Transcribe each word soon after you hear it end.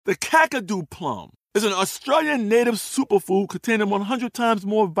The Kakadu plum is an Australian native superfood containing 100 times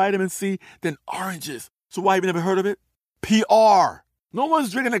more vitamin C than oranges. So why have you never heard of it? PR. No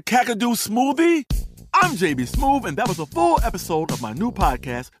one's drinking a Kakadu smoothie? I'm JB Smoove, and that was a full episode of my new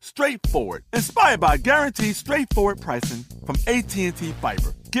podcast, Straightforward, inspired by guaranteed straightforward pricing from AT&T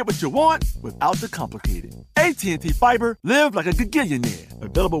Fiber. Get what you want without the complicated. AT&T Fiber, live like a gigillionaire.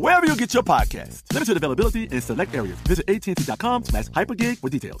 Available wherever you get your podcasts. Limited availability in select areas. Visit AT&T.com/hypergig for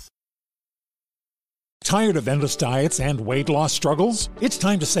details. Tired of endless diets and weight loss struggles? It's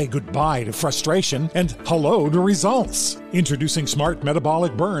time to say goodbye to frustration and hello to results. Introducing Smart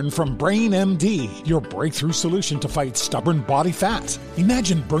Metabolic Burn from Brain MD, your breakthrough solution to fight stubborn body fat.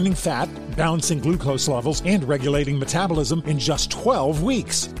 Imagine burning fat, balancing glucose levels, and regulating metabolism in just 12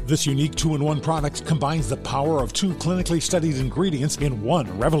 weeks. This unique 2-in-1 product combines the power of 2 clinically studied ingredients in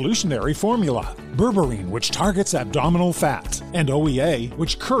one revolutionary formula. Berberine, which targets abdominal fat, and OEA,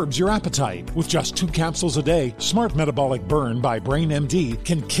 which curbs your appetite. With just 2 capsules a day, Smart Metabolic Burn by Brain MD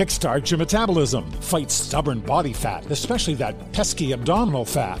can kickstart your metabolism, fight stubborn body fat, especially that pesky abdominal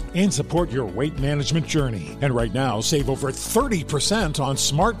fat, and support your weight management journey. And right now, save over 30% on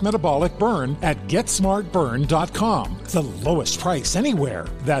Smart Metabolic Burn at GetSmartBurn.com. The lowest price anywhere.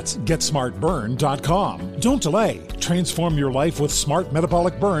 That's GetSmartBurn.com. Don't delay. Transform your life with Smart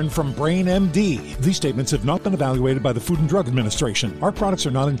Metabolic Burn from Brain MD. These statements have not been evaluated by the Food and Drug Administration. Our products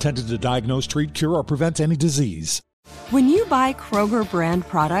are not intended to diagnose, treat, cure, or prevent any disease. When you buy Kroger brand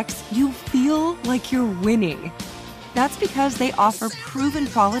products, you feel like you're winning. That's because they offer proven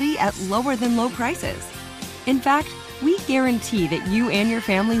quality at lower than low prices. In fact, we guarantee that you and your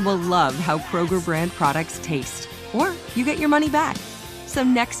family will love how Kroger brand products taste, or you get your money back. So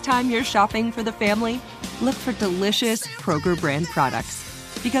next time you're shopping for the family, look for delicious Kroger brand products,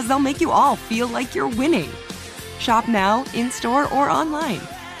 because they'll make you all feel like you're winning. Shop now, in-store, or online.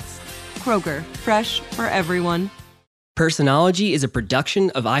 Kroger, fresh for everyone. Personology is a production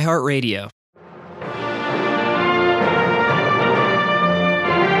of iHeartRadio.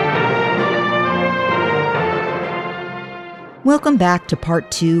 Welcome back to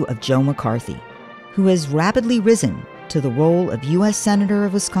part 2 of Joe McCarthy, who has rapidly risen to the role of U.S. Senator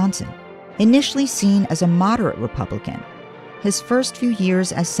of Wisconsin. Initially seen as a moderate Republican, his first few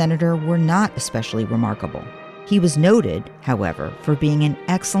years as senator were not especially remarkable. He was noted, however, for being an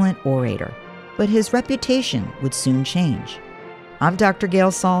excellent orator, but his reputation would soon change. I'm Dr.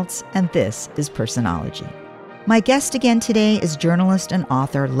 Gail Saltz, and this is Personology. My guest again today is journalist and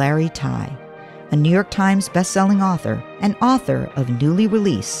author Larry Tye, a New York Times bestselling author and author of newly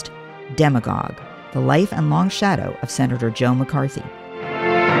released Demagogue, The Life and Long Shadow of Senator Joe McCarthy.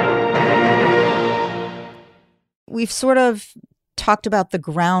 We've sort of talked about the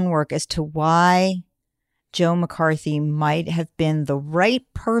groundwork as to why Joe McCarthy might have been the right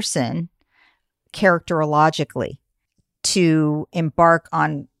person characterologically to embark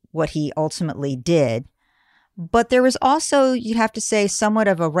on what he ultimately did. But there was also, you'd have to say, somewhat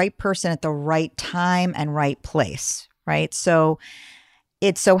of a right person at the right time and right place, right? So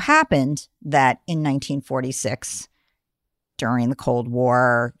it so happened that in 1946, during the Cold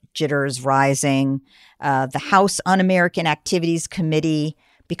War, jitters rising, the House Un-American Activities Committee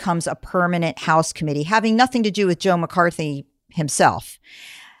becomes a permanent House committee, having nothing to do with Joe McCarthy himself.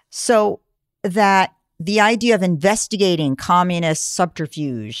 So that the idea of investigating communist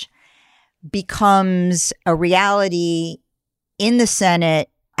subterfuge becomes a reality in the Senate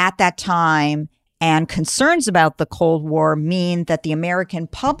at that time, and concerns about the Cold War mean that the American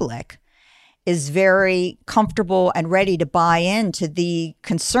public is very comfortable and ready to buy into the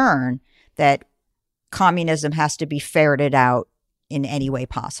concern that communism has to be ferreted out in any way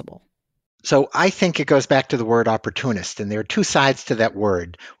possible. So I think it goes back to the word opportunist, and there are 2 sides to that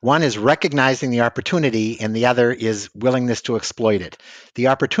word. One is recognizing the opportunity, and the other is willingness to exploit it. The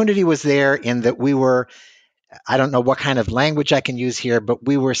opportunity was there in that we were, I don't know what kind of language I can use here, but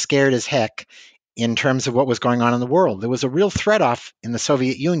we were scared as heck in terms of what was going on in the world. There was a real threat off in the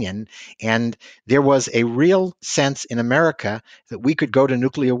Soviet Union, and there was a real sense in America that we could go to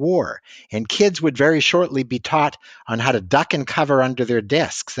nuclear war. And kids would very shortly be taught on how to duck and cover under their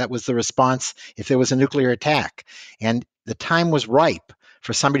desks. That was the response if there was a nuclear attack. And the time was ripe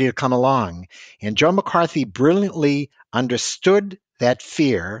for somebody to come along. And Joe McCarthy brilliantly understood that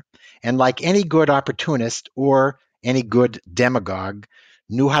fear, and like any good opportunist or any good demagogue,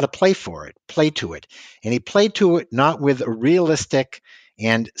 knew how to play to it. And he played to it not with a realistic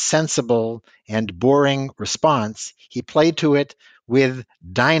and sensible and boring response. He played to it with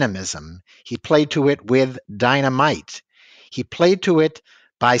dynamism. He played to it with dynamite. He played to it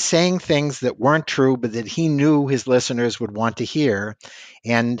by saying things that weren't true, but that he knew his listeners would want to hear.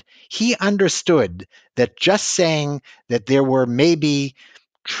 And he understood that just saying that there were maybe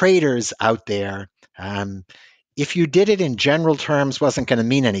traitors out there, if you did it in general terms, wasn't going to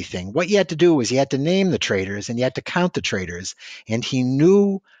mean anything. What you had to do was you had to name the traitors and you had to count the traitors. And he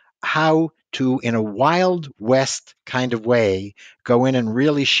knew how to, in a Wild West kind of way, go in and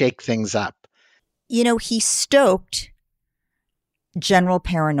really shake things up. He stoked general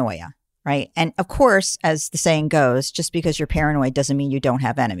paranoia, right? And of course, as the saying goes, just because you're paranoid doesn't mean you don't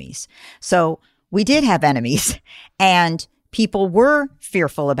have enemies. So we did have enemies, and people were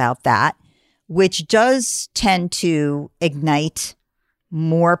fearful about that, which does tend to ignite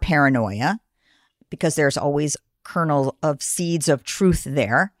more paranoia because there's always kernel of seeds of truth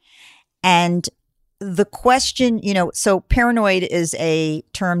there. And the question, so paranoid is a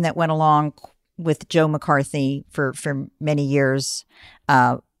term that went along with Joe McCarthy for many years,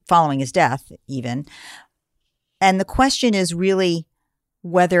 following his death even. And the question is really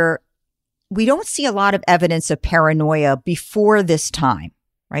whether we don't see a lot of evidence of paranoia before this time,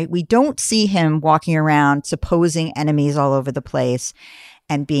 right? We don't see him walking around supposing enemies all over the place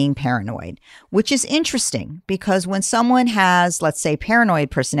and being paranoid, which is interesting because when someone has, let's say,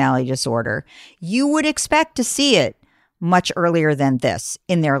 paranoid personality disorder, you would expect to see it much earlier than this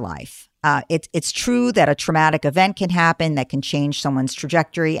in their life. It's true that a traumatic event can happen that can change someone's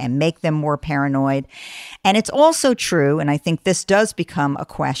trajectory and make them more paranoid. And it's also true, and I think this does become a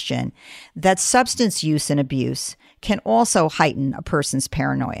question, that substance use and abuse can also heighten a person's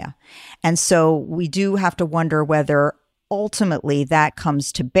paranoia. And so we do have to wonder whether ultimately that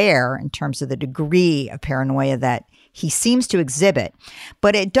comes to bear in terms of the degree of paranoia that he seems to exhibit.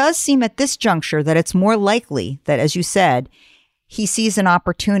 But it does seem at this juncture that it's more likely that, as you said, he sees an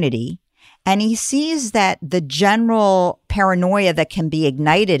opportunity. And he sees that the general paranoia that can be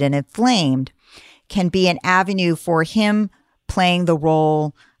ignited and inflamed can be an avenue for him playing the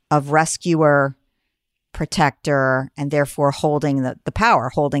role of rescuer, protector, and therefore holding the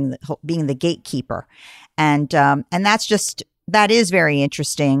power, being the gatekeeper. And that is very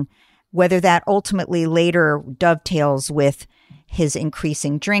interesting. Whether that ultimately later dovetails with his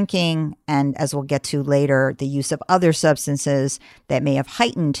increasing drinking, and as we'll get to later, the use of other substances that may have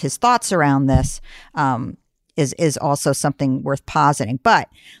heightened his thoughts around this, is also something worth positing. But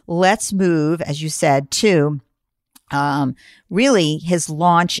let's move, as you said, to really his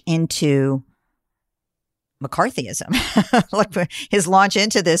launch into McCarthyism, his launch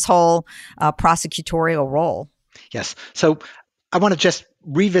into this whole prosecutorial role. Yes. So I want to just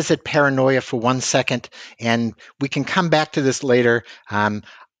revisit paranoia for 1 second, and we can come back to this later.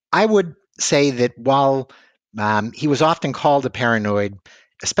 I would say that while he was often called a paranoid,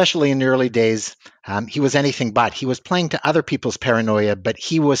 especially in the early days, he was anything but. He was playing to other people's paranoia, but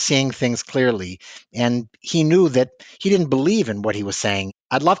he was seeing things clearly, and he knew that he didn't believe in what he was saying.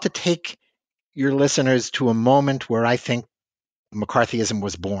 I'd love to take your listeners to a moment where I think McCarthyism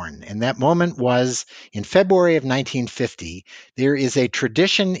was born. And that moment was in February of 1950. There is a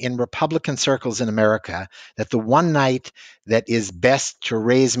tradition in Republican circles in America that the one night that is best to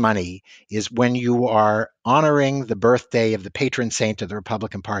raise money is when you are honoring the birthday of the patron saint of the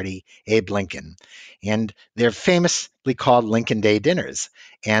Republican Party, Abe Lincoln. And they're famously called Lincoln Day dinners.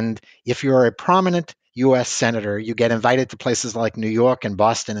 And if you're a prominent U.S. senator, you get invited to places like New York and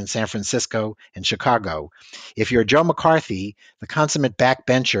Boston and San Francisco and Chicago. If you're Joe McCarthy, the consummate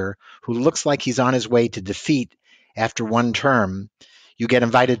backbencher who looks like he's on his way to defeat after one term, you get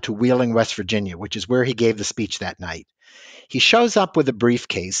invited to Wheeling, West Virginia, which is where he gave the speech that night. He shows up with a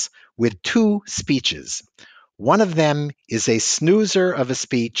briefcase with 2 speeches. One of them is a snoozer of a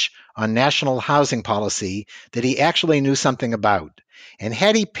speech on national housing policy that he actually knew something about. And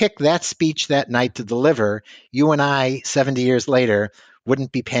had he picked that speech that night to deliver, you and I, 70 years later,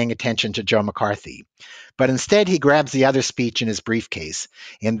 wouldn't be paying attention to Joe McCarthy. But instead, he grabs the other speech in his briefcase.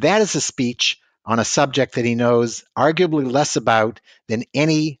 And that is a speech on a subject that he knows arguably less about than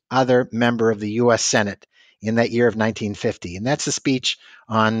any other member of the U.S. Senate in that year of 1950. And that's a speech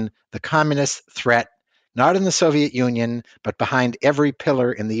on the communist threat, not in the Soviet Union, but behind every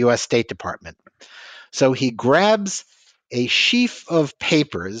pillar in the U.S. State Department. So he grabs a sheaf of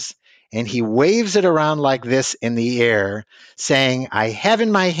papers and he waves it around like this in the air, saying, I have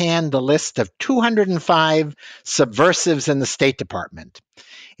in my hand the list of 205 subversives in the State Department.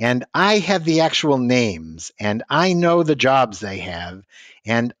 And I have the actual names, and I know the jobs they have,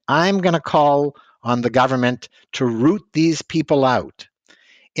 and I'm going to call on the government to root these people out.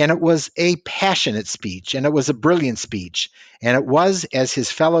 And it was a passionate speech, and it was a brilliant speech, and it was, as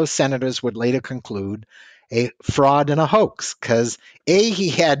his fellow senators would later conclude, a fraud and a hoax because he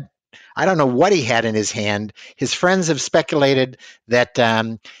had, I don't know what he had in his hand. His friends have speculated that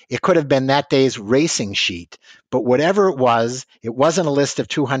it could have been that day's racing sheet. But whatever it wasn't a list of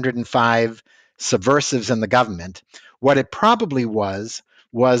 205 subversives in the government. What it probably was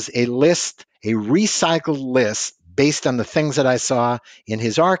a list, a recycled list based on the things that I saw in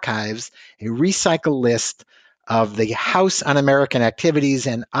his archives, a recycled list of the House Un-American Activities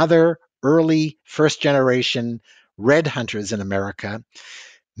and other early first-generation red hunters in America.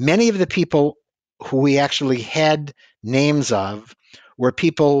 Many of the people who we actually had names of were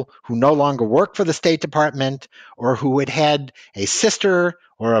people who no longer worked for the State Department or who had had a sister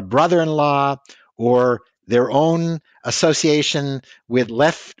or a brother-in-law or their own association with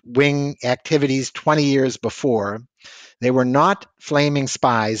left-wing activities 20 years before. They were not flaming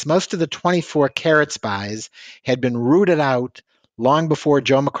spies. Most of the 24 Carat spies had been rooted out long before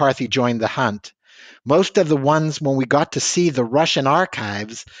Joe McCarthy joined the hunt. Most of the ones, when we got to see the Russian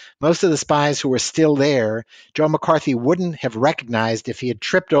archives, most of the spies who were still there, Joe McCarthy wouldn't have recognized if he had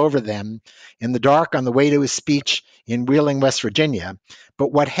tripped over them in the dark on the way to his speech in Wheeling, West Virginia.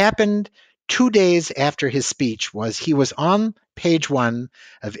 But what happened 2 days after his speech was he was on page 1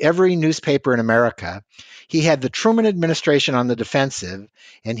 of every newspaper in America. He had the Truman administration on the defensive,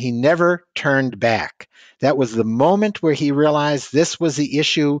 and he never turned back. That was the moment where he realized this was the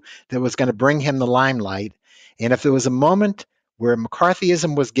issue that was going to bring him the limelight. And if there was a moment where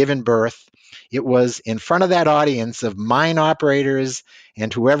McCarthyism was given birth, it was in front of that audience of mine operators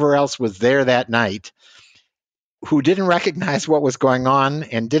and whoever else was there that night who didn't recognize what was going on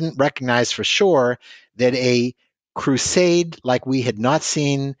and didn't recognize for sure that a crusade like we had not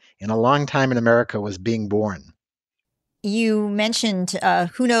seen in a long time in America was being born. You mentioned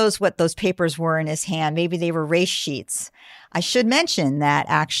who knows what those papers were in his hand. Maybe they were race sheets. I should mention that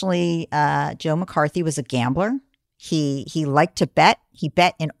actually Joe McCarthy was a gambler. He liked to bet. He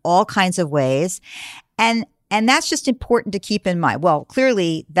bet in all kinds of ways. And that's just important to keep in mind. Well,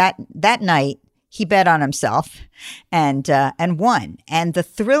 clearly that night he bet on himself and won. And the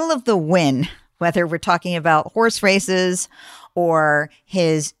thrill of the win, whether we're talking about horse races or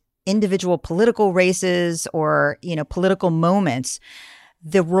his individual political races or, political moments,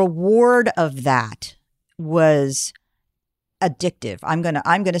 the reward of that was addictive. I'm going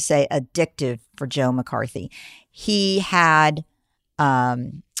to say addictive for Joe McCarthy. He had,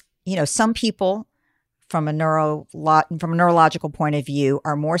 some people from a neurological point of view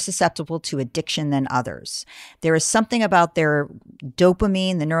are more susceptible to addiction than others. There is something about their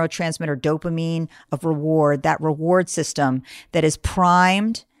dopamine, the neurotransmitter dopamine of reward, that reward system that is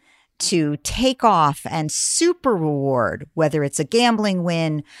primed to take off and super reward, whether it's a gambling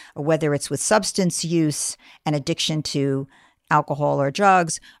win or whether it's with substance use and addiction to alcohol or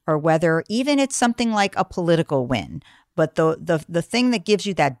drugs, or whether even it's something like a political win. But the thing that gives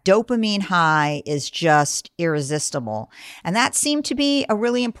you that dopamine high is just irresistible. And that seemed to be a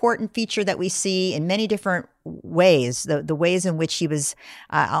really important feature that we see in many different ways, the ways in which he was,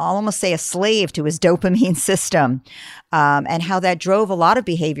 I'll almost say, a slave to his dopamine system, and how that drove a lot of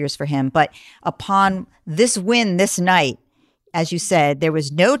behaviors for him. But upon this win this night, as you said, there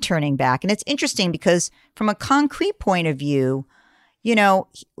was no turning back. And it's interesting because from a concrete point of view,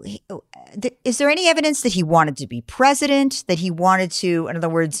 is there any evidence that he wanted to be president, that he wanted to, in other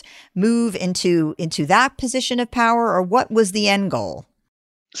words, move into that position of power, or what was the end goal?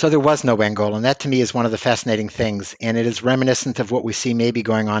 So there was no end goal, and that to me is one of the fascinating things, and it is reminiscent of what we see maybe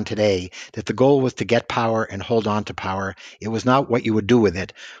going on today, that the goal was to get power and hold on to power. It was not what you would do with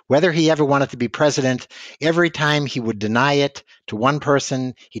it. Whether he ever wanted to be president, every time he would deny it to one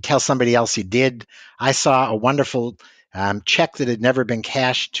person, he'd tell somebody else he did. I saw a wonderful check that had never been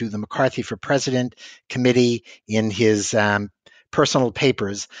cashed to the McCarthy for President committee in his personal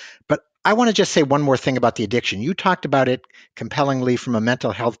papers. But I want to just say one more thing about the addiction. You talked about it compellingly from a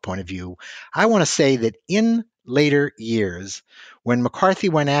mental health point of view. I want to say that in later years, when McCarthy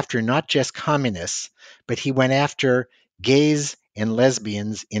went after not just communists, but he went after gays and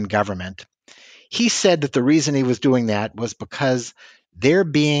lesbians in government, he said that the reason he was doing that was because their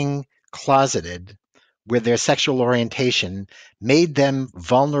being closeted with their sexual orientation made them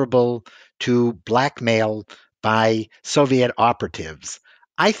vulnerable to blackmail by Soviet operatives.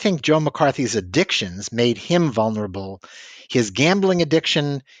 I think Joe McCarthy's addictions made him vulnerable. His gambling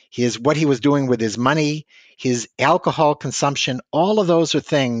addiction, what he was doing with his money, his alcohol consumption, all of those are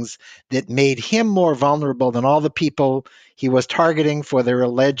things that made him more vulnerable than all the people he was targeting for their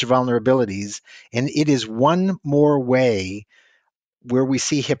alleged vulnerabilities. And it is one more way where we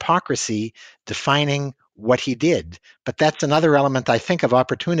see hypocrisy defining what he did. But that's another element, I think, of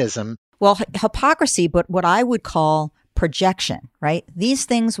opportunism. Well, hypocrisy, but what I would call projection, right? These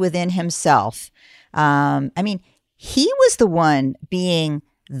things within himself. I mean, he was the one being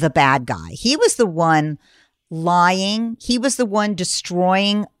the bad guy. He was the one lying. He was the one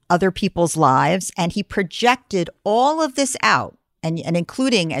destroying other people's lives. And he projected all of this out. And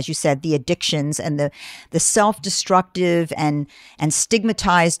including, as you said, the addictions and the self-destructive and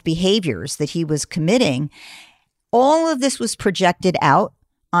stigmatized behaviors that he was committing. All of this was projected out.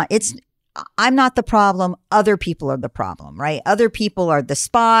 I'm not the problem. Other people are the problem, right? Other people are the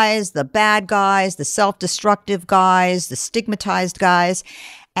spies, the bad guys, the self-destructive guys, the stigmatized guys.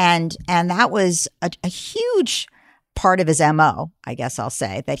 And that was a huge part of his MO, I guess I'll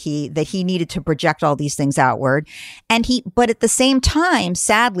say, that he needed to project all these things outward. But at the same time,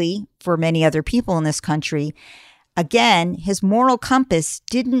 sadly, for many other people in this country, again, his moral compass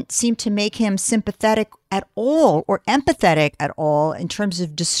didn't seem to make him sympathetic at all or empathetic at all in terms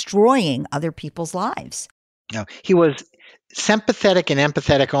of destroying other people's lives. No, he was sympathetic and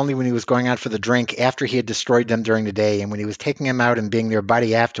empathetic only when he was going out for the drink after he had destroyed them during the day. And when he was taking them out and being their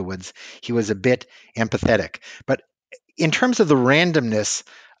buddy afterwards, he was a bit empathetic. But in terms of the randomness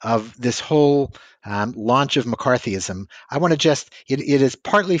of this whole launch of McCarthyism, I want to it is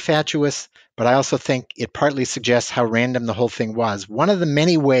partly fatuous, but I also think it partly suggests how random the whole thing was. One of the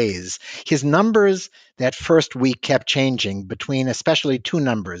many ways, his numbers that first week kept changing between especially two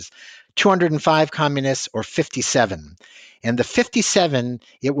numbers, 205 communists or 57. And the 57,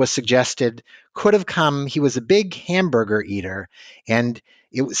 it was suggested, could have come, he was a big hamburger eater, and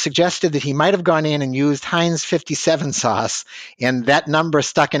it was suggested that he might have gone in and used Heinz 57 sauce, and that number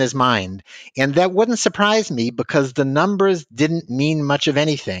stuck in his mind. And that wouldn't surprise me because the numbers didn't mean much of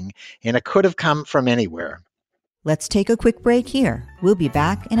anything, and it could have come from anywhere. Let's take a quick break here. We'll be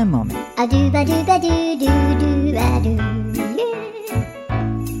back in a moment.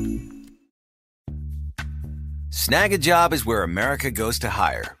 Snag a Job is where America goes to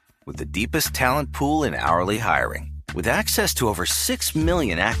hire, with the deepest talent pool in hourly hiring. With access to over 6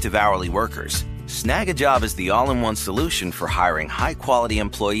 million active hourly workers, Snag a Job is the all-in-one solution for hiring high-quality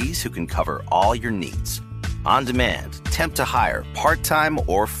employees who can cover all your needs. On demand, temp to hire, part-time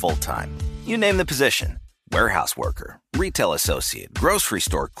or full-time. You name the position. Warehouse worker, retail associate, grocery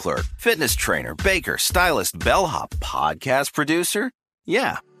store clerk, fitness trainer, baker, stylist, bellhop, podcast producer.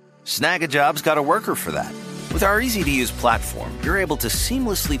 Yeah, Snag a Job's got a worker for that. With our easy-to-use platform, you're able to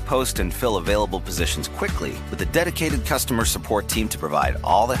seamlessly post and fill available positions quickly with a dedicated customer support team to provide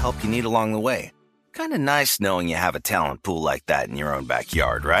all the help you need along the way. Kind of nice knowing you have a talent pool like that in your own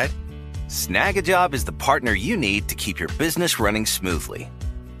backyard, right? Snag a Job is the partner you need to keep your business running smoothly.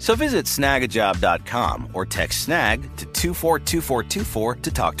 So visit snagajob.com or text SNAG to 242424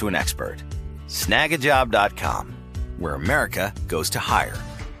 to talk to an expert. Snagajob.com, where America goes to hire.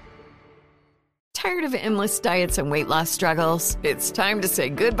 Tired of endless diets and weight loss struggles? It's time to say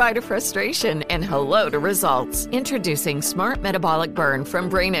goodbye to frustration and hello to results. Introducing Smart Metabolic Burn from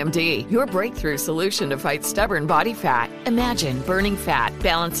BrainMD, your breakthrough solution to fight stubborn body fat. Imagine burning fat,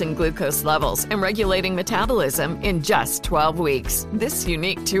 balancing glucose levels, and regulating metabolism in just 12 weeks. This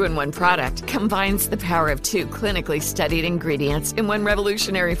unique 2-in-1 product combines the power of 2 clinically studied ingredients in one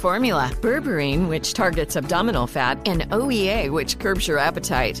revolutionary formula. Berberine, which targets abdominal fat, and OEA, which curbs your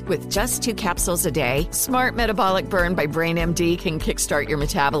appetite. With just 2 capsules a day, Smart Metabolic Burn by BrainMD can kickstart your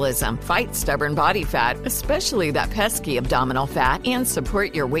metabolism, fight stubborn body fat, especially that pesky abdominal fat, and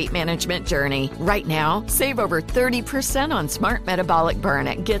support your weight management journey. Right now, save over 30% on Smart Metabolic Burn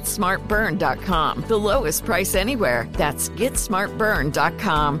at GetSmartBurn.com. The lowest price anywhere. That's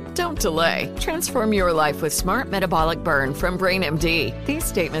GetSmartBurn.com. Don't delay. Transform your life with Smart Metabolic Burn from BrainMD. These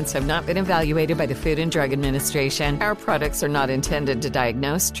statements have not been evaluated by the Food and Drug Administration. Our products are not intended to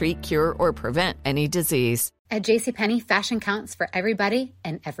diagnose, treat, cure, or prevent any disease. At JCPenney, fashion counts for everybody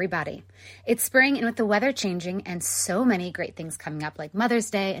and everybody. It's spring, and with the weather changing and so many great things coming up like Mother's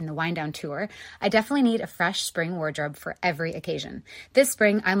Day and the Wind Down Tour, I definitely need a fresh spring wardrobe for every occasion. This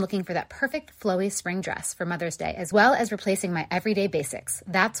spring, I'm looking for that perfect flowy spring dress for Mother's Day, as well as replacing my everyday basics.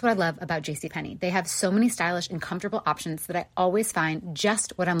 That's what I love about JCPenney. They have so many stylish and comfortable options that I always find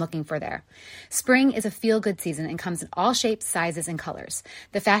just what I'm looking for there. Spring is a feel-good season and comes in all shapes, sizes, and colors.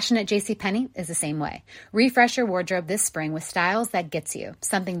 The fashion at JCPenney is the same way. Refresh your wardrobe this spring with styles that gets you,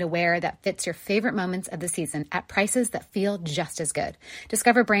 something to wear that fits your favorite moments of the season at prices that feel just as good.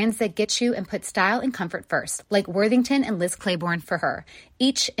 Discover brands that get you and put style and comfort first, like Worthington and Liz Claiborne for her,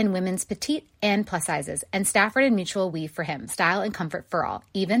 each in women's petite and plus sizes, and Stafford and Mutual weave for him, style and comfort for all,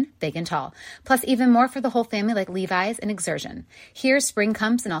 even big and tall. Plus even more for the whole family like Levi's and Exertion. Here, spring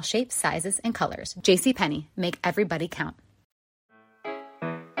comes in all shapes, sizes, and colors. JCPenney, make everybody count.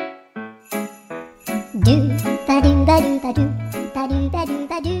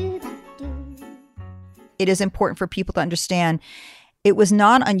 It is important for people to understand it was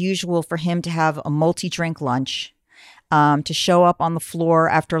not unusual for him to have a multi-drink lunch, to show up on the floor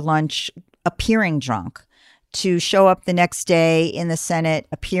after lunch appearing drunk, to show up the next day in the Senate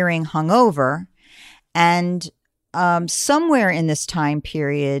appearing hungover. And somewhere in this time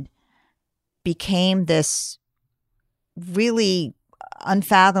period became this really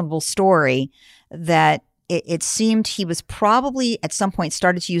unfathomable story that it seemed he was probably at some point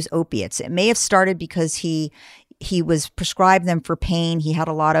started to use opiates. It may have started because he was prescribed them for pain. He had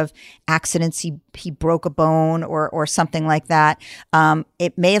a lot of accidents. He broke a bone or something like that.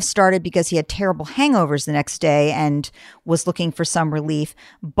 It may have started because he had terrible hangovers the next day and was looking for some relief.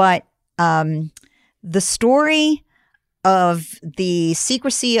 But the story of the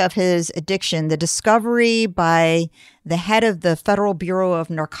secrecy of his addiction, the discovery by the head of the Federal Bureau of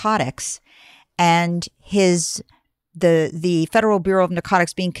Narcotics, and the Federal Bureau of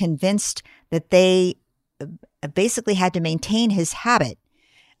Narcotics being convinced that they basically had to maintain his habit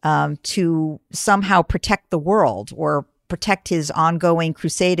to somehow protect the world or protect his ongoing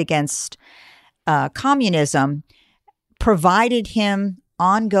crusade against communism, provided him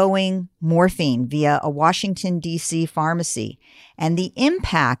ongoing morphine via a Washington, D.C. pharmacy. And the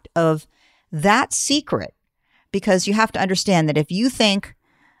impact of that secret, because you have to understand that if you think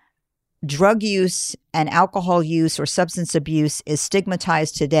drug use and alcohol use or substance abuse is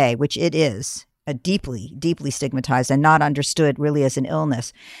stigmatized today, which it is, deeply, deeply stigmatized and not understood really as an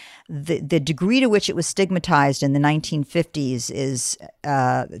illness, the degree to which it was stigmatized in the 1950s is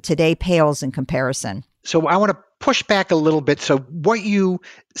today pales in comparison. So I want to push back a little bit. So what you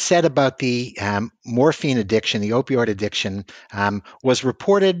said about the morphine addiction, the opioid addiction, was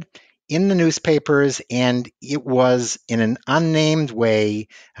reported in the newspapers, and it was in an unnamed way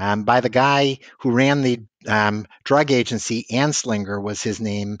by the guy who ran the drug agency. Anslinger was his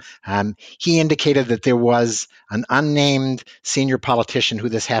name. He indicated that there was an unnamed senior politician who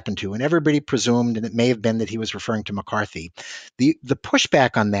this happened to, and everybody presumed, and it may have been that he was referring to McCarthy. The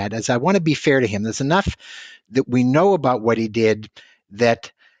pushback on that is, I want to be fair to him. There's enough that we know about what he did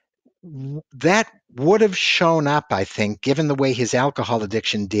that would have shown up, I think, given the way his alcohol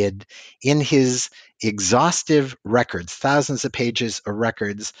addiction did, in his exhaustive records, thousands of pages of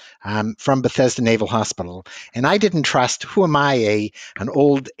records from Bethesda Naval Hospital. And I didn't trust, who am I, an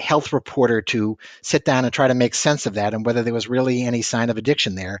old health reporter, to sit down and try to make sense of that and whether there was really any sign of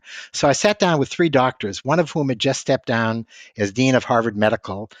addiction there. So I sat down with three doctors, one of whom had just stepped down as dean of Harvard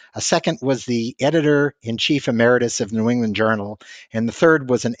Medical. A second was the editor-in-chief emeritus of New England Journal. And the third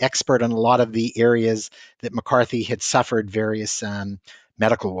was an expert on a lot of the areas that McCarthy had suffered various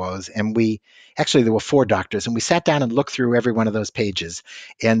medical woes. And there were four doctors, and we sat down and looked through every one of those pages.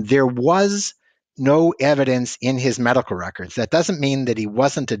 And there was no evidence in his medical records. That doesn't mean that he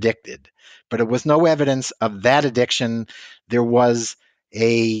wasn't addicted, but it was no evidence of that addiction. There was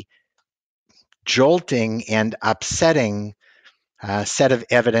a jolting and upsetting set of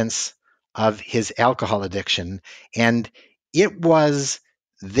evidence of his alcohol addiction. And it was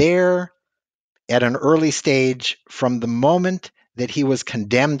there at an early stage from the moment that he was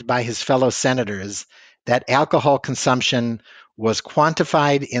condemned by his fellow senators. That alcohol consumption was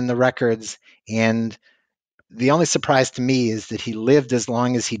quantified in the records, and the only surprise to me is that he lived as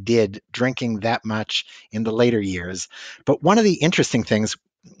long as he did, drinking that much in the later years. But one of the interesting things,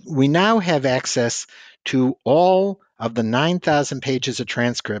 we now have access to all of the 9,000 pages of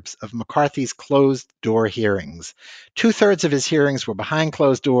transcripts of McCarthy's closed-door hearings. 2/3 of his hearings were behind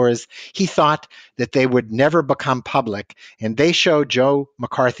closed doors. He thought that they would never become public, and they showed Joe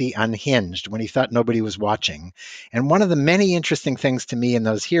McCarthy unhinged when he thought nobody was watching. And one of the many interesting things to me in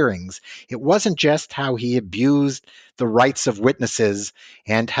those hearings, it wasn't just how he abused the rights of witnesses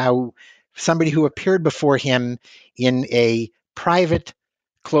and how somebody who appeared before him in a private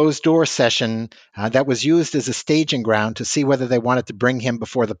closed-door session that was used as a staging ground to see whether they wanted to bring him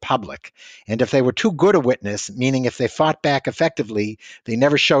before the public. And if they were too good a witness, meaning if they fought back effectively, they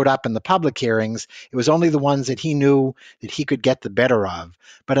never showed up in the public hearings. It was only the ones that he knew that he could get the better of.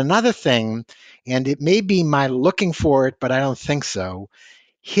 But another thing, and it may be my looking for it, but I don't think so,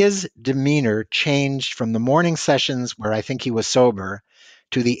 his demeanor changed from the morning sessions where I think he was sober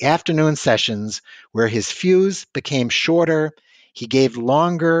to the afternoon sessions where his fuse became shorter. He gave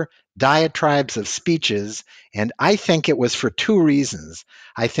longer diatribes of speeches, and I think it was for two reasons.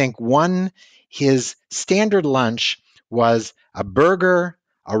 I think one, his standard lunch was a burger,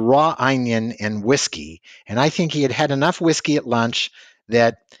 a raw onion, and whiskey. And I think he had had enough whiskey at lunch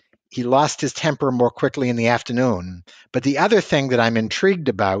that he lost his temper more quickly in the afternoon. But the other thing that I'm intrigued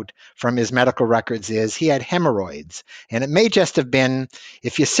about from his medical records is he had hemorrhoids. And it may just have been,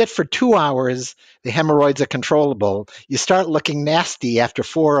 if you sit for 2 hours, the hemorrhoids are controllable. You start looking nasty after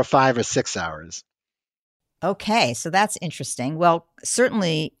 4 or 5 or 6 hours. Okay, so that's interesting. Well,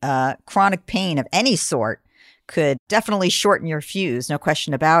 certainly chronic pain of any sort could definitely shorten your fuse, no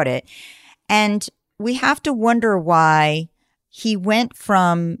question about it. And we have to wonder why he went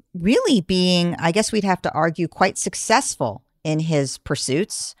from really being, I guess we'd have to argue, quite successful in his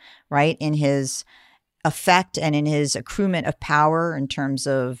pursuits, right? In his effect and in his accruement of power in terms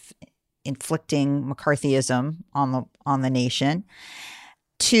of inflicting McCarthyism on the nation,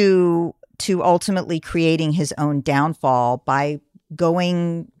 to ultimately creating his own downfall by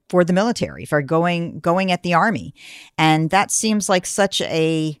going for the military, for going at the army. And that seems like such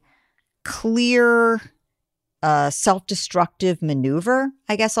a clear self-destructive maneuver,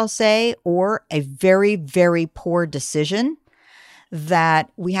 I guess I'll say, or a very, very poor decision, that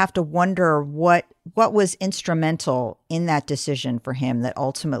we have to wonder what was instrumental in that decision for him that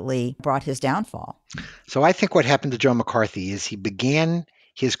ultimately brought his downfall. So I think what happened to Joe McCarthy is he began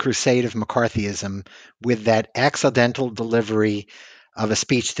his crusade of McCarthyism with that accidental delivery of a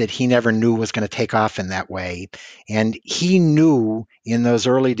speech that he never knew was going to take off in that way. And he knew in those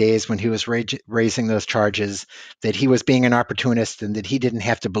early days when he was raising those charges that he was being an opportunist and that he didn't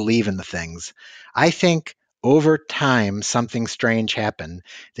have to believe in the things. I think over time, something strange happened,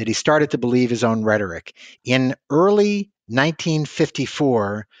 that he started to believe his own rhetoric. In early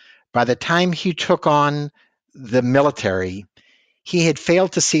 1954, by the time he took on the military, he had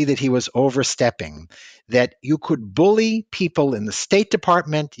failed to see that he was overstepping, that you could bully people in the State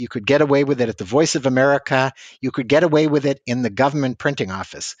Department, you could get away with it at the Voice of America, you could get away with it in the government printing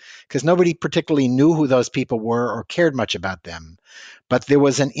office, because nobody particularly knew who those people were or cared much about them. But there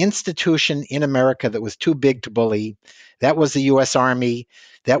was an institution in America that was too big to bully. That was the U.S. Army.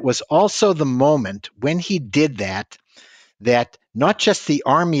 That was also the moment when he did that not just the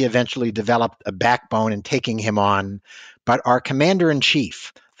Army eventually developed a backbone in taking him on, but our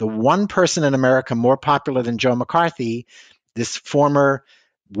commander-in-chief, the one person in America more popular than Joe McCarthy, this former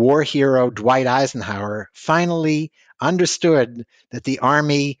war hero Dwight Eisenhower, finally understood that the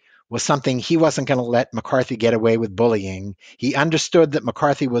Army was something he wasn't going to let McCarthy get away with bullying. He understood that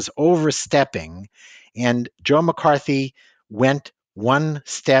McCarthy was overstepping, and Joe McCarthy went one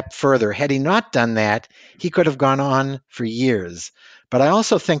step further. Had he not done that, he could have gone on for years. But I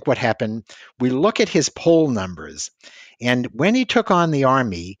also think what happened, we look at his poll numbers, and when he took on the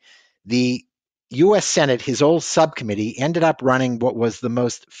Army, the U.S. Senate, his old subcommittee, ended up running what was the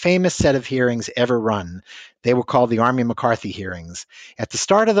most famous set of hearings ever run. They were called the Army McCarthy hearings. At the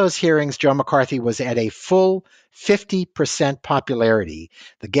start of those hearings, Joe McCarthy was at a full 50% popularity.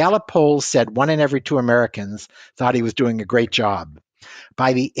 The Gallup polls said 1 in every 2 Americans thought he was doing a great job.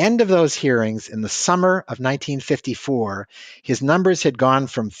 By the end of those hearings in the summer of 1954, his numbers had gone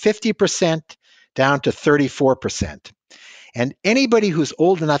from 50% down to 34%. And anybody who's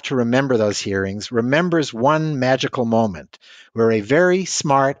old enough to remember those hearings remembers one magical moment where a very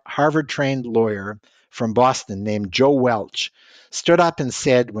smart Harvard-trained lawyer from Boston named Joe Welch stood up and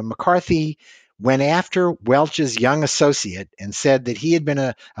said, when McCarthy went after Welch's young associate and said that he had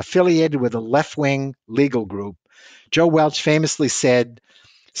been affiliated with a left-wing legal group, Joe Welch famously said,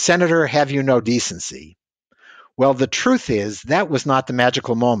 "Senator, have you no decency?" Well, the truth is that was not the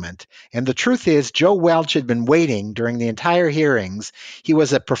magical moment. And the truth is Joe Welch had been waiting during the entire hearings. He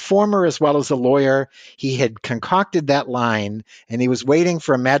was a performer as well as a lawyer. He had concocted that line, and he was waiting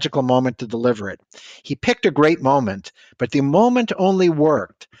for a magical moment to deliver it. He picked a great moment, but the moment only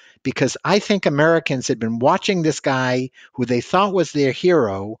worked because I think Americans had been watching this guy who they thought was their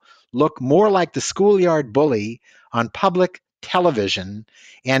hero look more like the schoolyard bully on public television,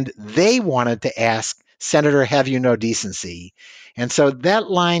 and they wanted to ask, "Senator, have you no decency?" And so that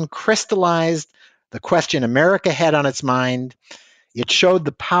line crystallized the question America had on its mind. It showed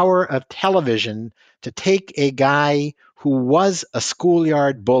the power of television to take a guy who was a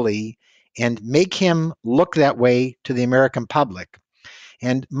schoolyard bully and make him look that way to the American public.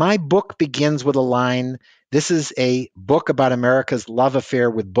 And my book begins with a line, this is a book about America's love affair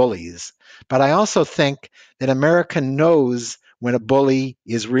with bullies. But I also think that America knows when a bully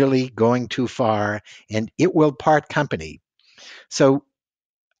is really going too far, and it will part company. So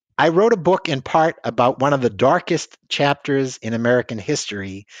I wrote a book in part about one of the darkest chapters in American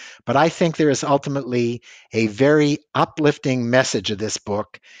history, but I think there is ultimately a very uplifting message of this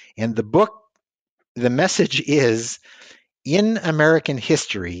book. And the message is, in American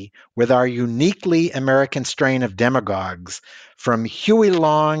history, with our uniquely American strain of demagogues, from Huey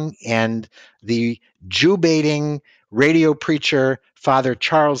Long and the Jew-baiting radio preacher Father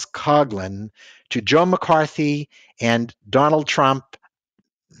Charles Coughlin to Joe McCarthy and Donald Trump,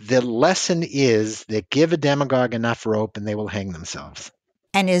 the lesson is that give a demagogue enough rope and they will hang themselves.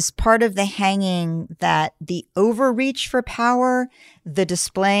 And is part of the hanging that the overreach for power, the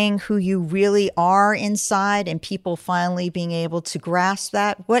displaying who you really are inside, and people finally being able to grasp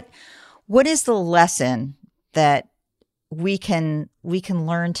that? What is the lesson that we can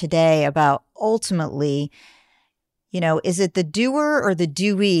learn today about ultimately, is it the doer or the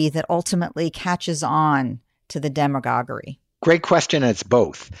doee that ultimately catches on to the demagoguery? Great question, and it's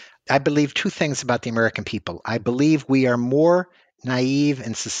both. I believe two things about the American people. I believe we are more naive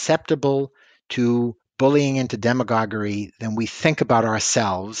and susceptible to bullying into demagoguery than we think about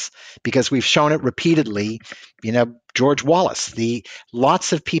ourselves, because we've shown it repeatedly. George Wallace,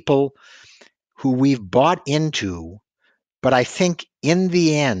 lots of people who we've bought into, but I think in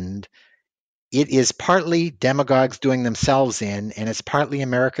the end, it is partly demagogues doing themselves in, and it's partly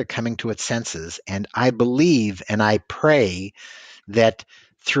America coming to its senses. And I believe and I pray that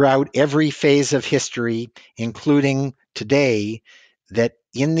throughout every phase of history, including today, that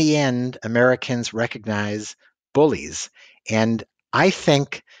in the end, Americans recognize bullies. And I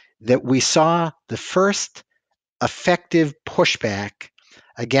think that we saw the first effective pushback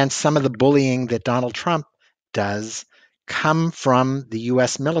against some of the bullying that Donald Trump does come from the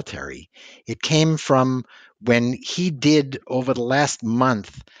U.S. military. It came from when he did over the last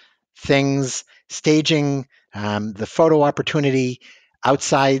month things, staging the photo opportunity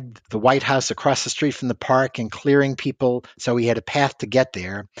outside the White House across the street from the park and clearing people so he had a path to get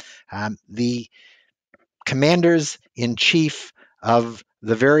there. The commanders in chief of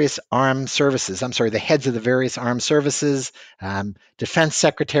the various armed services, the heads of the various armed services, defense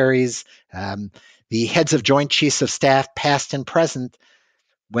secretaries, the heads of joint chiefs of staff, past and present,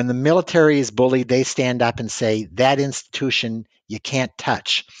 when the military is bullied, they stand up and say, that institution you can't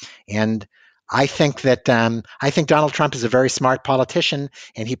touch. And I think that Donald Trump is a very smart politician,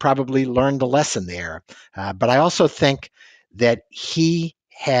 and he probably learned the lesson there. But I also think that he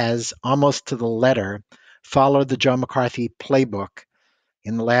has, almost to the letter, followed the Joe McCarthy playbook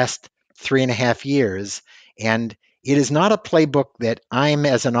in the last 3.5 years. And it is not a playbook that I'm,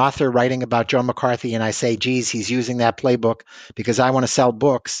 as an author, writing about Joe McCarthy and I say, geez, he's using that playbook because I want to sell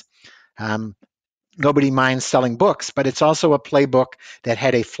books. Nobody minds selling books, but it's also a playbook that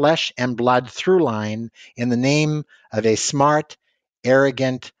had a flesh and blood through line in the name of a smart,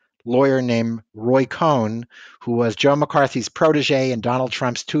 arrogant lawyer named Roy Cohn, who was Joe McCarthy's protege and Donald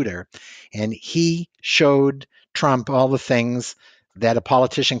Trump's tutor. And he showed Trump all the things that a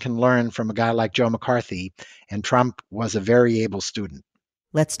politician can learn from a guy like Joe McCarthy, and Trump was a very able student.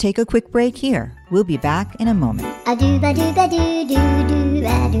 Let's take a quick break here. We'll be back in a moment.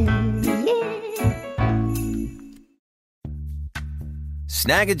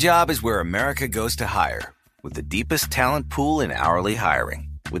 Snag a Job is where America goes to hire, with the deepest talent pool in hourly hiring.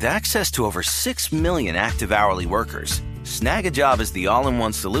 With access to over 6 million active hourly workers, Snag a Job is the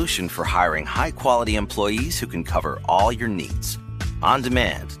all-in-one solution for hiring high-quality employees who can cover all your needs. On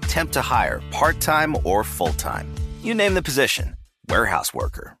demand, temp to hire, part-time or full-time. You name the position. Warehouse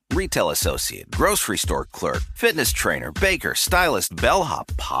worker, retail associate, grocery store clerk, fitness trainer, baker, stylist, bellhop,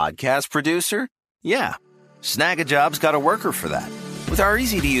 podcast producer. Yeah, Snag a Job's got a worker for that. With our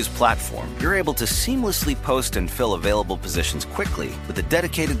easy-to-use platform, you're able to seamlessly post and fill available positions quickly with a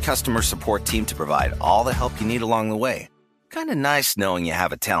dedicated customer support team to provide all the help you need along the way. Kind of nice knowing you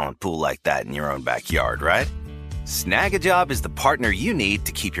have a talent pool like that in your own backyard, right? Snag a Job is the partner you need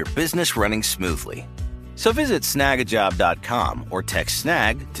to keep your business running smoothly. So visit snagajob.com or text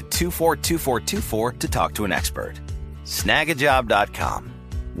snag to 242424 to talk to an expert. Snagajob.com,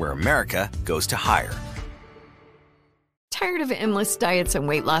 where America goes to hire. Tired of endless diets and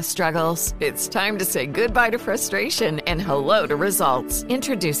weight loss struggles? It's time to say goodbye to frustration and hello to results.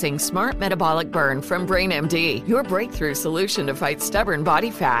 Introducing Smart Metabolic Burn from BrainMD, your breakthrough solution to fight stubborn body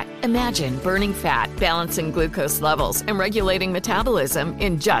fat. Imagine burning fat, balancing glucose levels, and regulating metabolism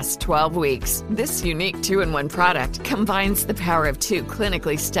in just 12 weeks. This unique 2-in-1 product combines the power of 2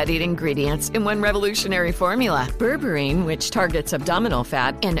 clinically studied ingredients in one revolutionary formula. Berberine, which targets abdominal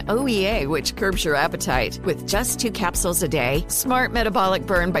fat, and OEA, which curbs your appetite. With just 2 capsules a day, Smart Metabolic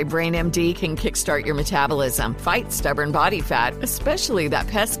Burn by BrainMD can kickstart your metabolism, fight stubborn stubborn body fat, especially that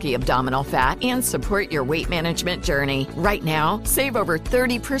pesky abdominal fat, and support your weight management journey. Right now, save over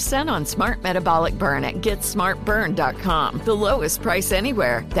 30% on Smart Metabolic Burn at GetSmartBurn.com. The lowest price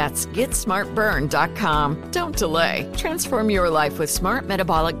anywhere. That's GetSmartBurn.com. Don't delay. Transform your life with Smart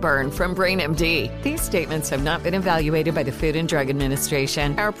Metabolic Burn from BrainMD. These statements have not been evaluated by the Food and Drug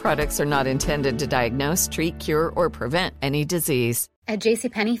Administration. Our products are not intended to diagnose, treat, cure, or prevent any disease. At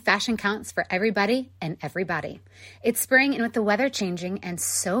JCPenney, fashion counts for everybody and everybody. It's spring, and with the weather changing and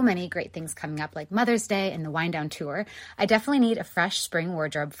so many great things coming up like Mother's Day and the Wind Down Tour, I definitely need a fresh spring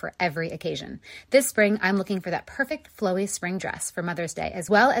wardrobe for every occasion. This spring, I'm looking for that perfect flowy spring dress for Mother's Day,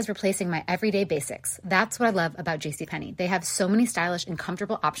 as well as replacing my everyday basics. That's what I love about JCPenney. They have so many stylish and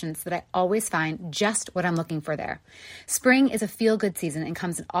comfortable options that I always find just what I'm looking for there. Spring is a feel-good season and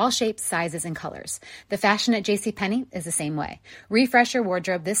comes in all shapes, sizes, and colors. The fashion at JCPenney is the same way. Refresh your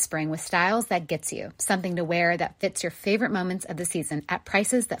wardrobe this spring with styles that gets you, something to wear that fits your favorite moments of the season at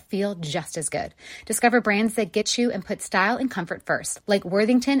prices that feel just as good. Discover brands that get you and put style and comfort first, like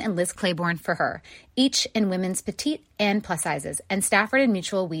Worthington and Liz Claiborne for her, each in women's petite and plus sizes, and Stafford and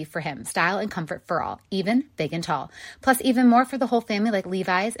Mutual Weave for him, style and comfort for all, even big and tall. Plus even more for the whole family like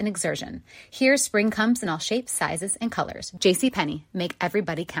Levi's and Exertion. Here, spring comes in all shapes, sizes, and colors. JCPenney, make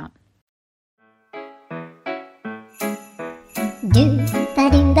everybody count.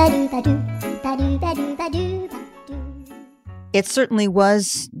 It certainly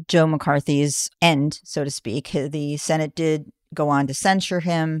was Joe McCarthy's end, so to speak. The Senate did go on to censure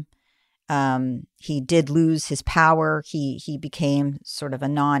him. He did lose his power. He became sort of a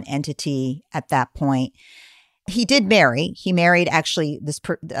non-entity at that point. He did marry. He married actually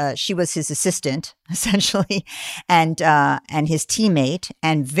she was his assistant essentially, and his teammate,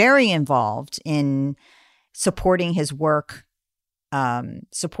 and very involved in supporting his work,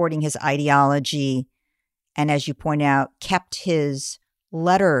 supporting his ideology, and as you point out, kept his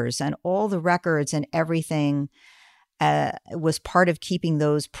letters and all the records and everything. Was part of keeping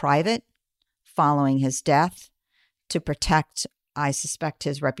those private following his death to protect, I suspect,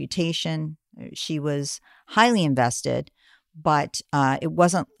 his reputation. She was highly invested, but it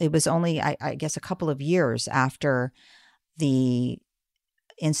was only, I guess, a couple of years after the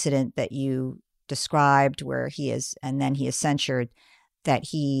incident that you described where he is censured, that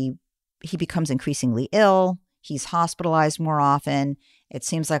he becomes increasingly ill. He's hospitalized more often. It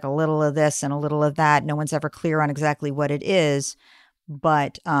seems like a little of this and a little of that. No one's ever clear on exactly what it is,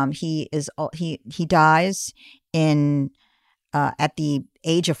 but he dies at the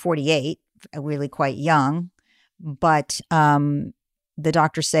age of 48, really quite young. But the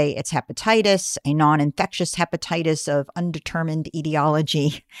doctors say it's hepatitis, a non-infectious hepatitis of undetermined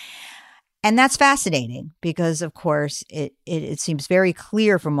etiology. And that's fascinating because, of course, it seems very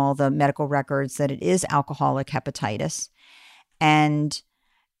clear from all the medical records that it is alcoholic hepatitis. And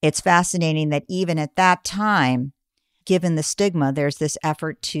it's fascinating that even at that time, given the stigma, there's this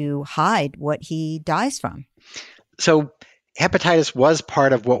effort to hide what he dies from. So hepatitis was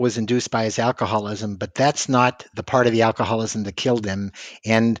part of what was induced by his alcoholism, but that's not the part of the alcoholism that killed him.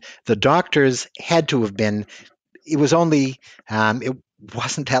 And the doctors had to have been, it was only, it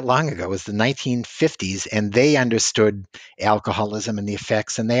wasn't that long ago. It was the 1950s, and they understood alcoholism and the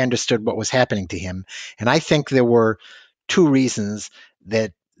effects, and they understood what was happening to him. And I think there were two reasons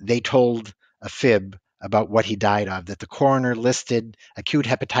that they told a fib about what he died of, that the coroner listed acute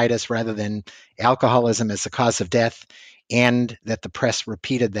hepatitis rather than alcoholism as the cause of death, and that the press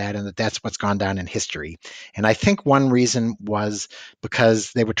repeated that, and that's what's gone down in history. And I think one reason was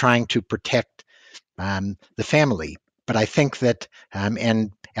because they were trying to protect the family. But I think that,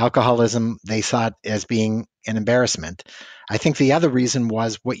 and alcoholism, they saw it as being an embarrassment. I think the other reason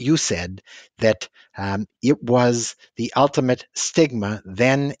was what you said, that it was the ultimate stigma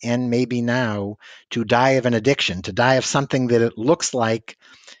then and maybe now to die of an addiction, to die of something that it looks like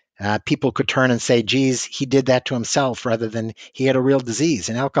people could turn and say, geez, he did that to himself rather than he had a real disease.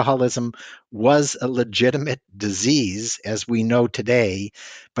 And alcoholism was a legitimate disease, as we know today.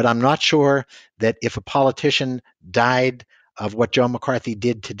 But I'm not sure that if a politician died of what Joe McCarthy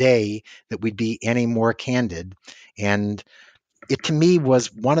did today, that we'd be any more candid. And it, to me,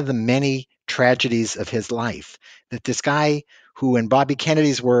 was one of the many tragedies of his life, that this guy who, in Bobby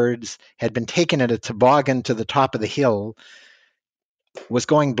Kennedy's words, had been taken at a toboggan to the top of the hill, was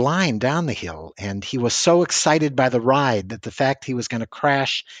going blind down the hill. And he was so excited by the ride that the fact he was going to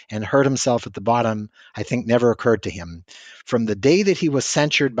crash and hurt himself at the bottom, I think, never occurred to him. From the day that he was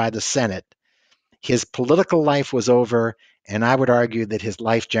censured by the Senate, his political life was over, And I would argue that his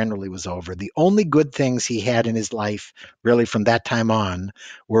life generally was over. The only good things he had in his life, really from that time on,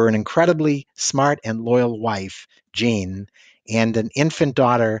 were an incredibly smart and loyal wife, Jean, and an infant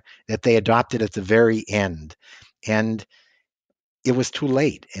daughter that they adopted at the very end. And it was too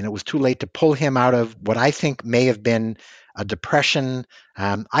late. And it was too late to pull him out of what I think may have been a depression.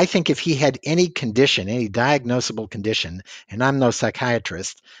 I think if he had any condition, any diagnosable condition, and I'm no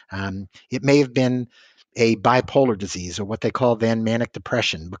psychiatrist, it may have been a bipolar disease, or what they call then manic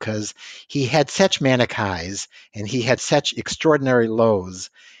depression, because he had such manic highs and he had such extraordinary lows.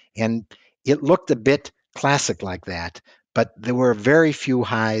 And it looked a bit classic like that, but there were very few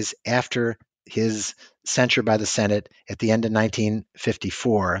highs after his censure by the Senate at the end of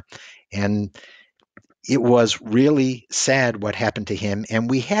 1954. And it was really sad what happened to him. And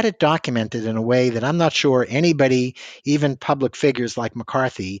we had it documented in a way that I'm not sure anybody, even public figures like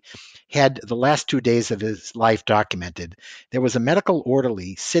McCarthy, had the last 2 days of his life documented. There was a medical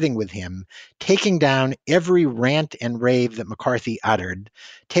orderly sitting with him, taking down every rant and rave that McCarthy uttered,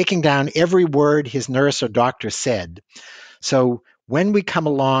 taking down every word his nurse or doctor said. So when we come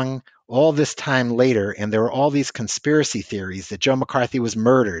along all this time later, and there are all these conspiracy theories that Joe McCarthy was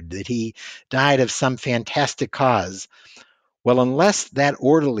murdered, that he died of some fantastic cause. Well, unless that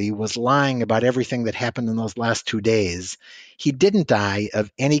orderly was lying about everything that happened in those last 2 days, he didn't die of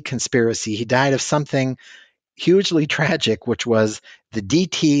any conspiracy. He died of something hugely tragic, which was the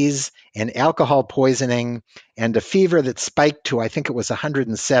DTs and alcohol poisoning and a fever that spiked to, I think it was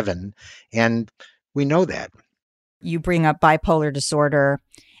 107. And we know that. You bring up bipolar disorder.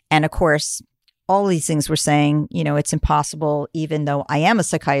 And of course, all these things we're saying, it's impossible, even though I am a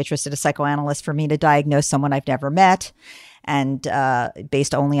psychiatrist and a psychoanalyst, for me to diagnose someone I've never met and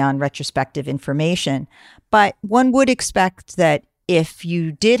based only on retrospective information. But one would expect that if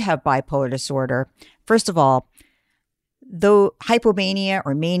you did have bipolar disorder, first of all, though hypomania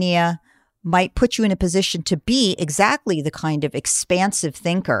or mania might put you in a position to be exactly the kind of expansive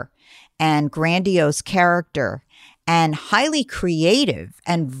thinker and grandiose character and highly creative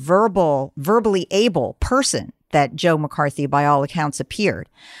and verbally able person that Joe McCarthy, by all accounts, appeared.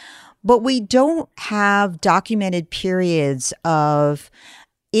 But we don't have documented periods of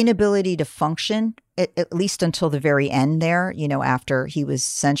inability to function, at least until the very end there, after he was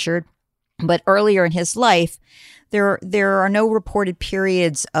censured. But earlier in his life, there are no reported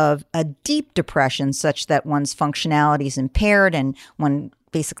periods of a deep depression such that one's functionality is impaired and one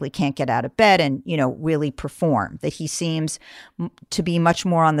basically can't get out of bed and, really perform. That he seems to be much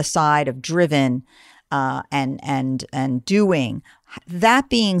more on the side of driven and doing. That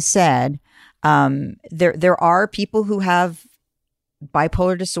being said, there are people who have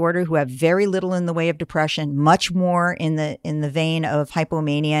bipolar disorder who have very little in the way of depression, much more in the vein of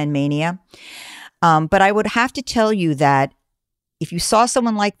hypomania and mania. But I would have to tell you that if you saw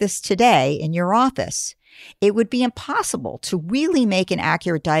someone like this today in your office, it would be impossible to really make an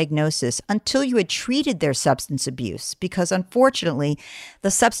accurate diagnosis until you had treated their substance abuse, because unfortunately, the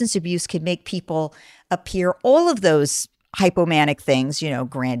substance abuse can make people appear all of those hypomanic things,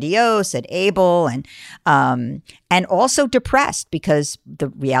 grandiose and able and also depressed, because the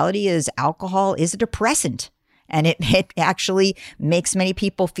reality is alcohol is a depressant. And it actually makes many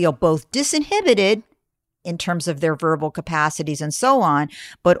people feel both disinhibited in terms of their verbal capacities and so on,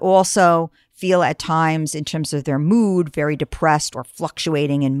 but also feel at times in terms of their mood, very depressed or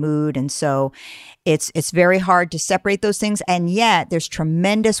fluctuating in mood. And so it's very hard to separate those things. And yet there's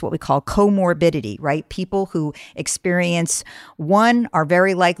tremendous what we call comorbidity, right? People who experience one are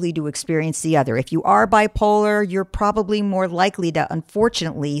very likely to experience the other. If you are bipolar, you're probably more likely to,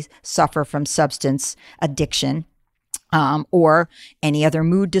 unfortunately, suffer from substance addiction. Or any other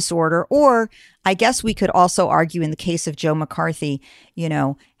mood disorder. Or I guess we could also argue in the case of Joe McCarthy,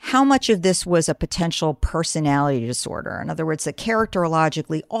 how much of this was a potential personality disorder? In other words, that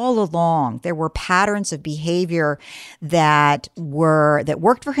characterologically all along, there were patterns of behavior that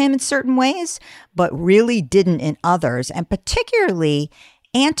worked for him in certain ways, but really didn't in others, and particularly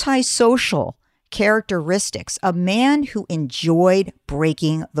antisocial characteristics. A man who enjoyed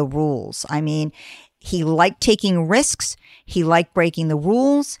breaking the rules. I mean, he liked taking risks. He liked breaking the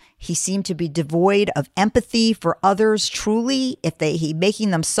rules. He seemed to be devoid of empathy for others. Truly, making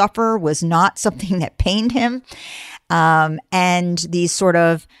them suffer was not something that pained him. And these sort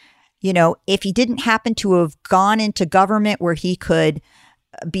of, if he didn't happen to have gone into government where he could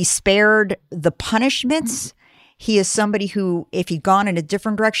be spared the punishments, he is somebody who, if he'd gone in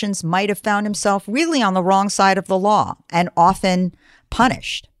different directions, might have found himself really on the wrong side of the law and often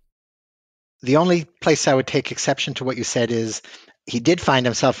punished. The only place I would take exception to what you said is he did find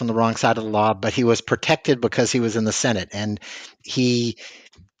himself on the wrong side of the law, but he was protected because he was in the Senate. And he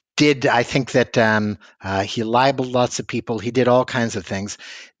did, I think that he libeled lots of people. He did all kinds of things.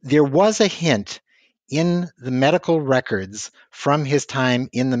 There was a hint in the medical records from his time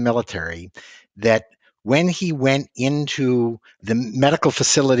in the military that when he went into the medical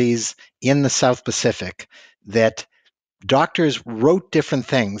facilities in the South Pacific, that doctors wrote different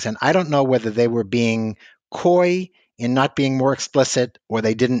things. And I don't know whether they were being coy in not being more explicit, or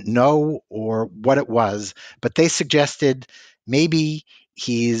they didn't know, or what it was, but they suggested maybe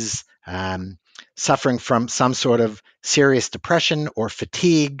he's suffering from some sort of serious depression or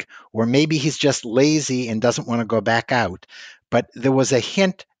fatigue, or maybe he's just lazy and doesn't want to go back out. But there was a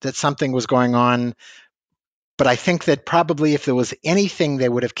hint that something was going on. But I think that probably if there was anything they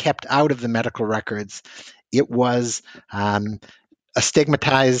would have kept out of the medical records, it was a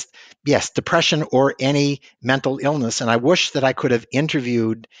stigmatized, depression or any mental illness. And I wish that I could have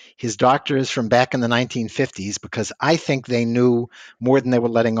interviewed his doctors from back in the 1950s, because I think they knew more than they were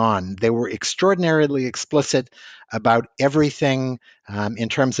letting on. They were extraordinarily explicit about everything in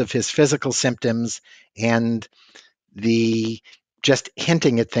terms of his physical symptoms and the just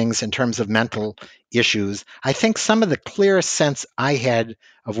hinting at things in terms of mental issues. I think some of the clearest sense I had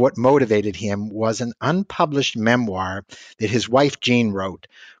of what motivated him was an unpublished memoir that his wife Jean wrote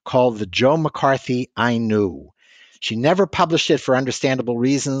called The Joe McCarthy I Knew. She never published it for understandable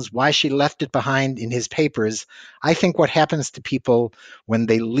reasons. Why she left it behind in his papers, I think what happens to people when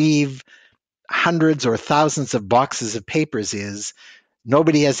they leave hundreds or thousands of boxes of papers is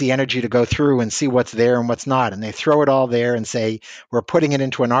nobody has the energy to go through and see what's there and what's not. And they throw it all there and say, we're putting it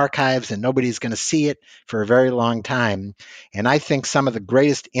into an archives and nobody's going to see it for a very long time. And I think some of the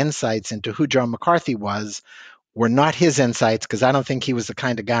greatest insights into who Joe McCarthy was were not his insights, because I don't think he was the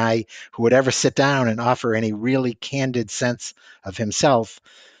kind of guy who would ever sit down and offer any really candid sense of himself.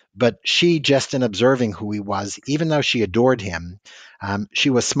 But she, just in observing who he was, even though she adored him, she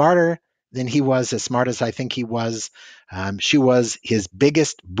was smarter than he was, as smart as I think he was. She was his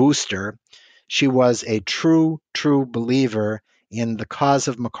biggest booster. She was a true believer in the cause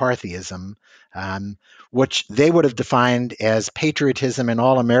of McCarthyism, which they would have defined as patriotism and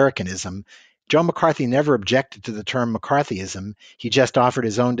all-Americanism. Joe McCarthy never objected to the term McCarthyism. He just offered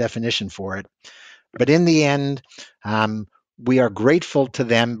his own definition for it. But in the end, we are grateful to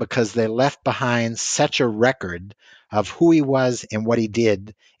them because they left behind such a record of who he was and what he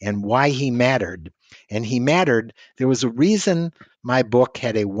did and why he mattered. And he mattered. There was a reason my book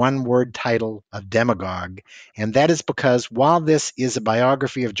had a one-word title of Demagogue, and that is because while this is a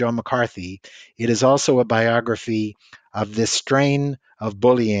biography of Joe McCarthy, it is also a biography of this strain of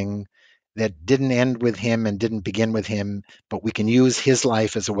bullying that didn't end with him and didn't begin with him, but we can use his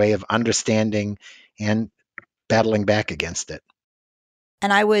life as a way of understanding and battling back against it.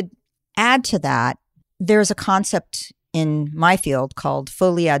 And I would add to that, there's a concept in my field called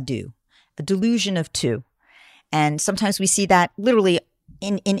folie à deux, a delusion of two. And sometimes we see that literally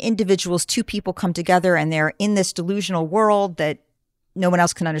in individuals. Two people come together and they're in this delusional world that no one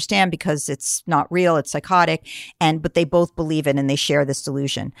else can understand because it's not real, it's psychotic, but they both believe it and they share this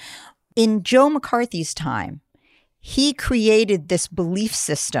delusion. In Joe McCarthy's time, he created this belief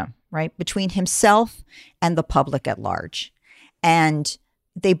system, right, between himself and the public at large. And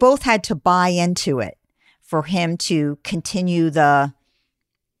they both had to buy into it for him to continue the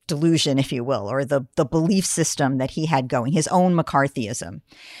delusion, if you will, or the belief system that he had going, his own McCarthyism.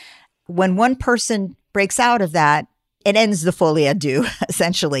 When one person breaks out of that, it ends the folie à deux,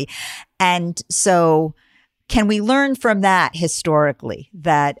 essentially. And so can we learn from that historically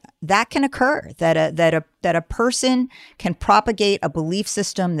that can occur, that a person can propagate a belief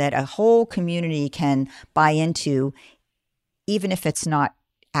system that a whole community can buy into, even if it's not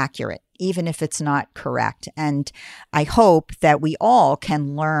accurate, even if it's not correct. And I hope that we all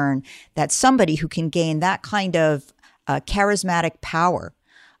can learn that somebody who can gain that kind of charismatic power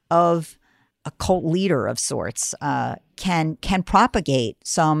of a cult leader of sorts can propagate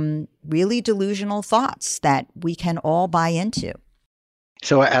some really delusional thoughts that we can all buy into.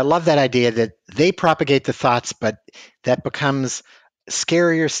 So I love that idea that they propagate the thoughts, but that becomes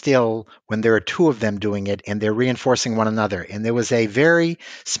scarier still when there are two of them doing it and they're reinforcing one another. And there was a very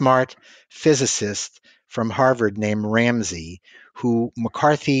smart physicist from Harvard named Ramsey who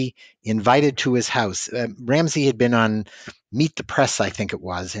McCarthy invited to his house. Ramsey had been on Meet the Press, I think it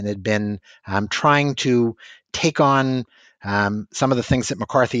was, and had been trying to take on some of the things that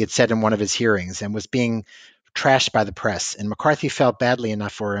McCarthy had said in one of his hearings and was being trashed by the press, and McCarthy felt badly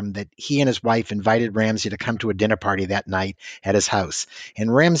enough for him that he and his wife invited Ramsey to come to a dinner party that night at his house.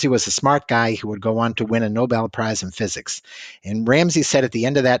 And Ramsey was a smart guy who would go on to win a Nobel Prize in physics. And Ramsey said at the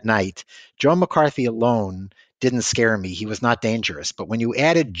end of that night, Joe McCarthy alone didn't scare me. He was not dangerous. But when you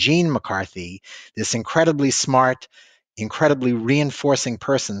added Gene McCarthy, this incredibly smart, incredibly reinforcing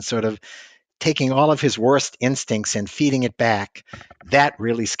person, sort of taking all of his worst instincts and feeding it back, that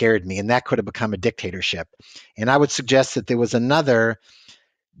really scared me, and that could have become a dictatorship. And I would suggest that there was another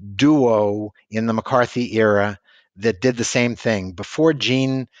duo in the McCarthy era that did the same thing. Before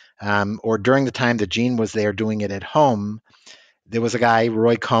Gene, or during the time that Gene was there doing it at home, there was a guy,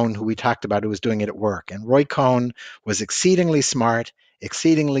 Roy Cohn, who we talked about, who was doing it at work. And Roy Cohn was exceedingly smart,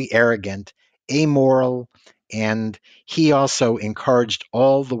 exceedingly arrogant, amoral, and he also encouraged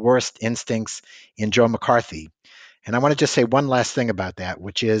all the worst instincts in Joe McCarthy. And I want to just say one last thing about that,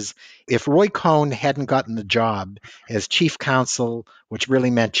 which is if Roy Cohn hadn't gotten the job as chief counsel, which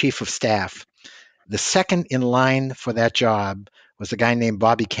really meant chief of staff, the second in line for that job was a guy named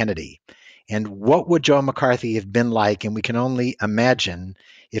Bobby Kennedy. And what would Joe McCarthy have been like? And we can only imagine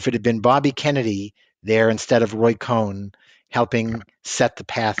if it had been Bobby Kennedy there instead of Roy Cohn helping set the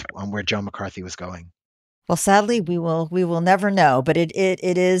path on where Joe McCarthy was going. Well, sadly, we will never know, but it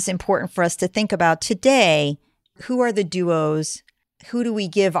is important for us to think about today. Who are the duos? Who do we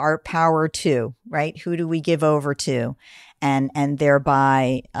give our power to, right? Who do we give over to, and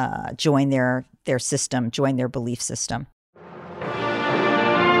thereby join their system, join their belief system?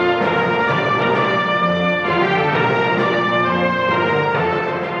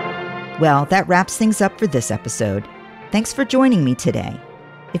 Well, that wraps things up for this episode. Thanks for joining me today.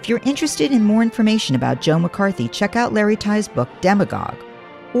 If you're interested in more information about Joe McCarthy, check out Larry Tye's book, Demagogue.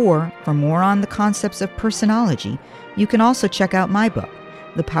 Or, for more on the concepts of personology, you can also check out my book,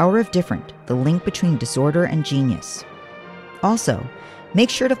 The Power of Different, The Link Between Disorder and Genius. Also, make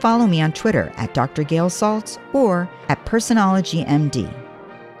sure to follow me on Twitter at Dr. Gail Saltz or at PersonologyMD.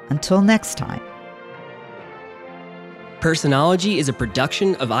 Until next time. Personology is a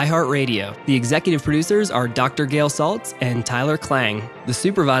production of iHeartRadio. The executive producers are Dr. Gail Saltz and Tyler Klang. The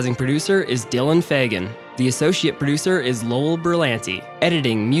supervising producer is Dylan Fagan. The associate producer is Lowell Berlanti.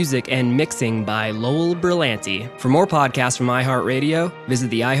 Editing, music, and mixing by Lowell Berlanti. For more podcasts from iHeartRadio, visit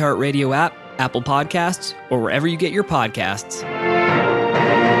the iHeartRadio app, Apple Podcasts, or wherever you get your podcasts.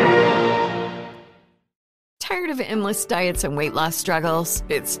 Tired of endless diets and weight loss struggles?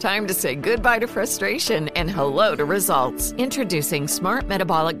 It's time to say goodbye to frustration and hello to results. Introducing Smart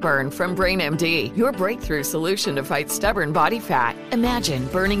Metabolic Burn from BrainMD, your breakthrough solution to fight stubborn body fat. Imagine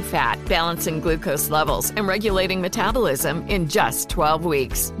burning fat, balancing glucose levels, and regulating metabolism in just 12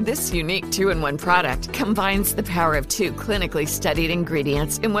 weeks. This unique 2-in-1 product combines the power of 2 clinically studied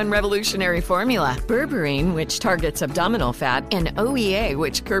ingredients in one revolutionary formula. Berberine, which targets abdominal fat, and OEA,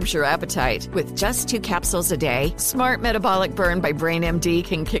 which curbs your appetite. With just 2 capsules a day, Smart Metabolic Burn by BrainMD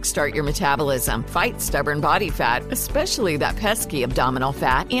can kickstart your metabolism, fight stubborn body fat, especially that pesky abdominal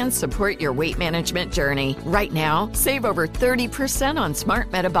fat, and support your weight management journey. Right now, save over 30% on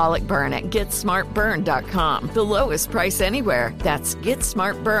Smart Metabolic Burn at GetSmartBurn.com. The lowest price anywhere. That's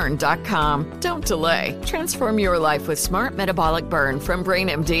GetSmartBurn.com. Don't delay. Transform your life with Smart Metabolic Burn from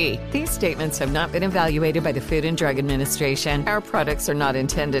BrainMD. These statements have not been evaluated by the Food and Drug Administration. Our products are not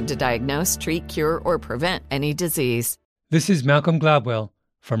intended to diagnose, treat, cure, or prevent any disease. This is Malcolm Gladwell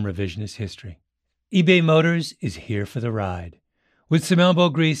from Revisionist History. eBay Motors is here for the ride. With some elbow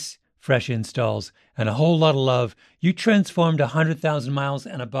grease, fresh installs, and a whole lot of love, you transformed 100,000 miles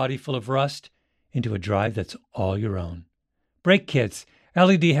and a body full of rust into a drive that's all your own. Brake kits,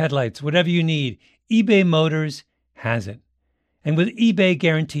 LED headlights, whatever you need, eBay Motors has it. And with eBay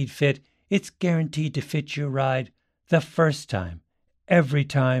Guaranteed Fit, it's guaranteed to fit your ride the first time, every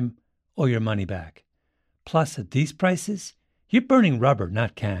time, or your money back. Plus, at these prices, you're burning rubber,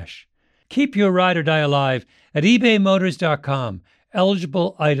 not cash. Keep your ride or die alive at ebaymotors.com.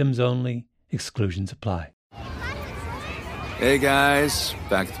 Eligible items only. Exclusions apply. Hey, guys.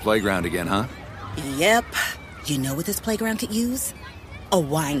 Back at the playground again, huh? Yep. You know what this playground could use? A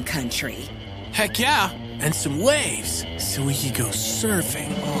wine country. Heck yeah. And some waves so we could go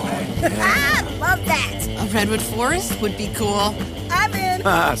surfing. Oh, yeah. Love that. A redwood forest would be cool. I'm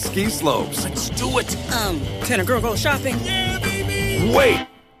in. Ski slopes. Let's do it. Can a girl go shopping? Yeah, baby. Wait.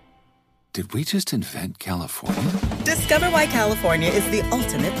 Did we just invent California? Discover why California is the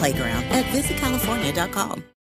ultimate playground at visitcalifornia.com.